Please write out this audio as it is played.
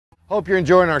Hope you're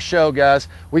enjoying our show, guys.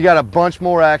 We got a bunch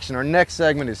more action. Our next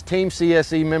segment is Team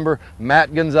CSE member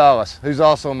Matt Gonzalez, who's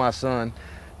also my son.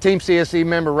 Team CSE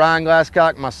member Ryan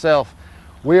Glasscock and myself.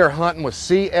 We are hunting with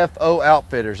CFO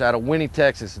Outfitters out of Winnie,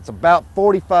 Texas. It's about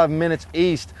 45 minutes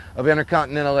east of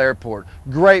Intercontinental Airport.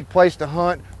 Great place to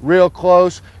hunt, real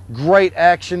close, great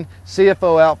action.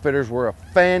 CFO Outfitters were a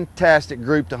fantastic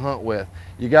group to hunt with.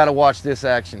 You got to watch this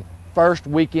action. First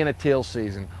weekend of teal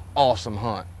season, awesome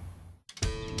hunt.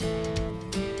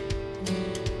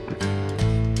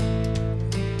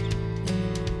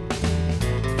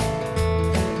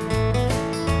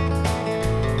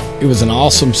 It was an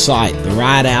awesome sight. The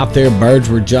ride out there, birds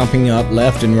were jumping up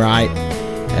left and right.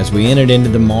 As we entered into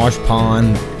the marsh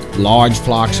pond, large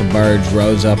flocks of birds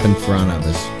rose up in front of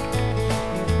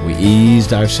us. We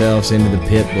eased ourselves into the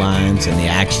pit blinds and the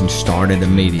action started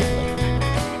immediately.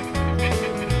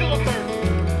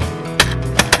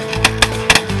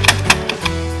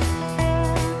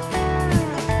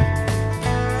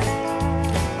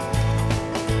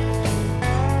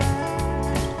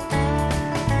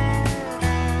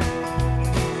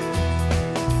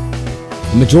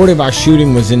 The majority of our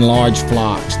shooting was in large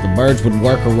flocks. The birds would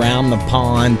work around the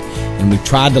pond, and we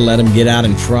tried to let them get out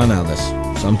in front of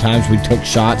us. Sometimes we took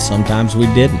shots, sometimes we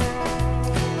didn't.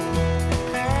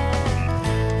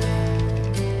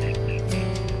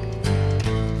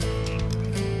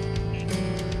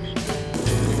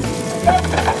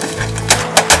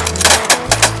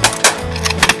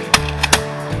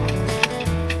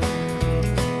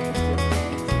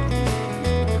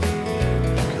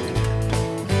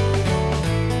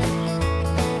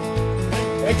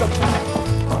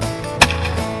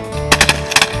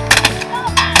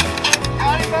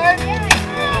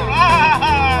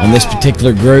 On this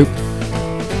particular group,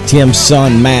 Tim's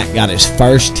son Matt got his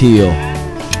first teal.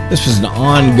 This was an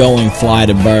ongoing flight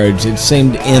of birds. It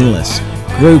seemed endless,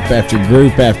 group after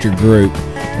group after group.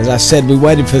 As I said, we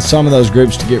waited for some of those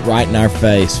groups to get right in our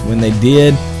face. When they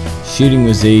did, shooting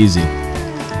was easy.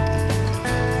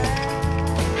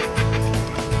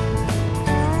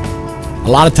 A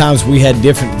lot of times we had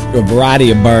a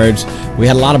variety of birds. We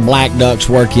had a lot of black ducks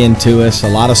work into us, a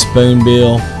lot of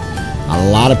spoonbill, a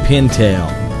lot of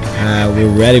pintail. We're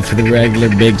ready for the regular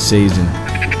big season.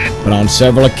 But on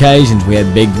several occasions we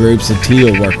had big groups of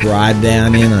teal work right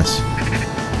down in us.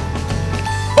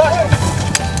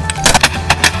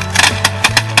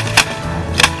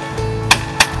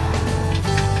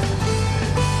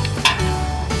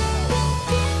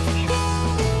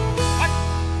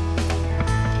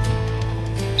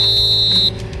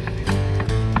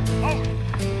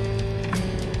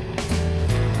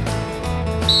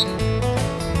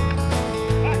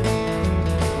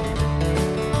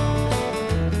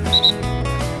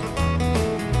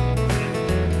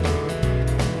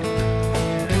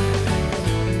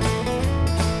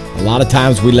 A lot of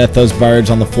times we let those birds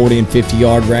on the 40 and 50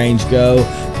 yard range go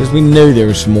because we knew there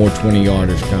were some more 20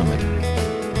 yarders coming.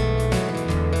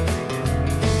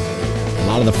 A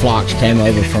lot of the flocks came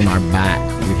over from our back.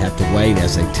 We'd have to wait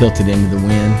as they tilted into the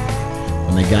wind.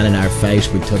 When they got in our face,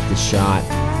 we took the shot. It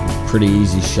was pretty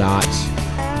easy shots.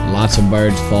 Lots of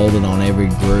birds folded on every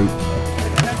group.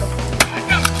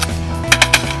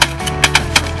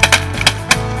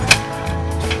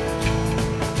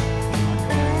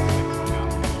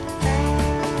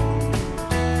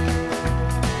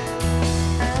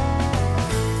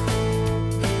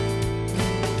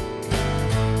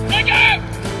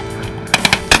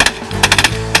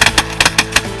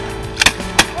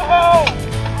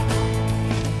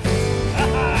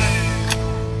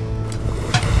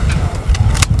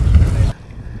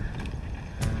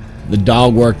 The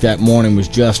dog work that morning was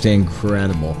just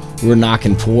incredible. We were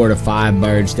knocking 4 to 5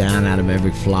 birds down out of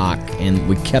every flock, and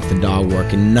we kept the dog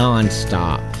working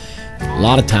non-stop. A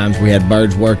lot of times we had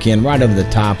birds work in right over the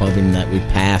top of him that we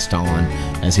passed on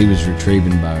as he was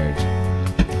retrieving birds.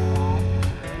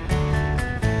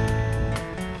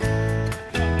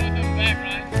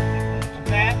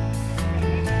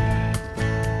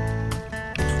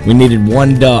 We needed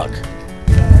one duck.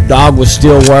 Dog was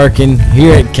still working.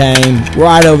 Here it came,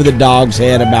 right over the dog's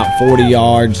head, about 40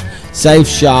 yards. Safe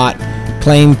shot,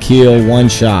 clean kill, one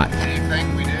shot.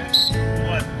 Anything we do?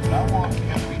 What? I want to be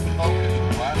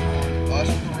focused. Us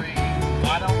three.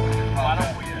 Why don't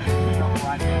we do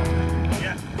right now?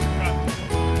 Yeah.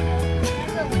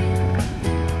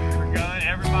 We're going.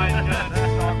 Everybody's done.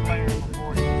 Start playing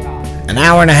before you stop. An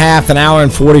hour and a half, an hour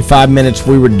and 45 minutes,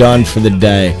 we were done for the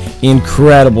day.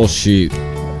 Incredible shoot.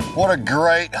 What a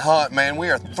great hunt, man. We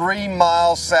are 3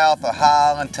 miles south of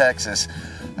High Island, Texas.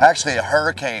 Actually, a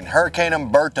hurricane, Hurricane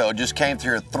Umberto, just came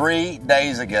through 3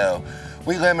 days ago.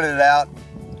 We limited out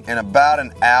in about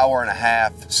an hour and a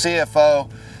half. CFO,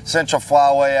 Central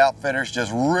Flyway Outfitters,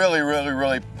 just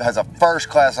really has a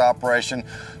first-class operation.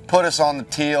 Put us on the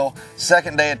teal,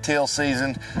 second day of teal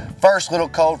season. First little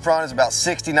cold front is about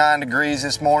 69 degrees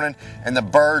this morning, and the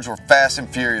birds were fast and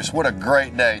furious. What a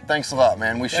great day. Thanks a lot,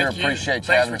 man. We sure appreciate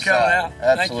you having us out.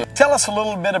 Absolutely. Tell us a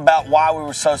little bit about why we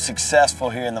were so successful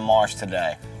here in the marsh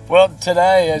today. Well,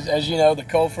 today, as you know, the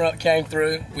cold front came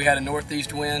through. We had a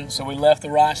northeast wind, so we left the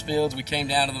rice fields. We came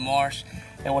down to the marsh.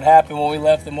 And what happened when we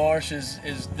left the marsh is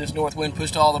this north wind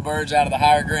pushed all the birds out of the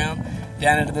higher ground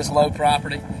down into this low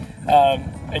property.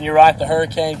 And you're right, the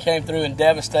hurricane came through and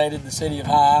devastated the city of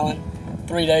High Island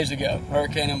 3 days ago.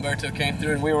 Hurricane Umberto came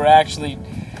through, and we were actually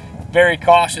very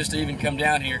cautious to even come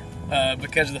down here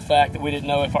because of the fact that we didn't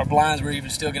know if our blinds were even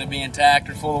still going to be intact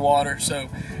or full of water. So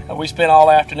we spent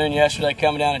all afternoon yesterday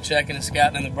coming down and checking and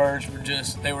scouting, and the birds were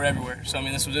they were everywhere. So I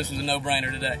mean, this was a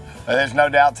no-brainer today. There's no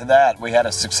doubt to that. We had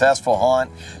a successful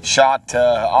hunt, shot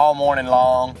all morning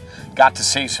long. Got to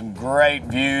see some great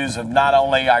views of not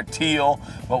only our teal,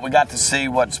 but we got to see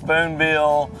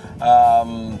spoonbill,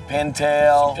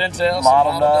 pintail,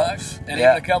 mottle ducks, and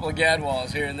even a couple of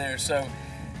gadwalls here and there. So,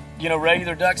 you know,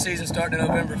 regular duck season starting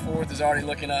November 4th is already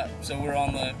looking up. So we're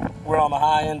on the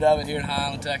high end of it here in High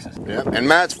Island, Texas. Yeah, and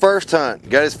Matt's first hunt,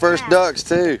 got his first ducks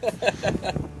too.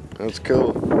 That's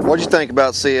cool. What'd you think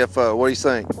about CFO? What do you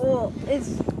think? Well, it's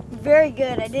very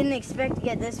good. I didn't expect to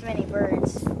get this many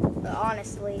birds,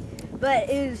 honestly, but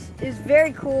it was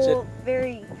very cool,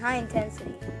 very high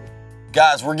intensity.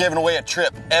 Guys, we're giving away a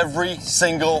trip every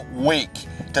single week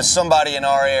to somebody in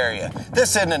our area.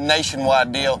 This isn't a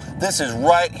nationwide deal. This is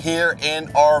right here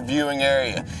in our viewing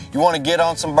area. You want to get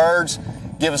on some birds?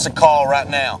 Give us a call right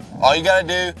now. All you got to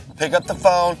do, pick up the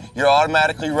phone, you're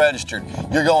automatically registered.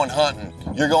 You're going hunting.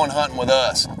 You're going hunting with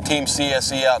us, Team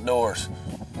CSE Outdoors.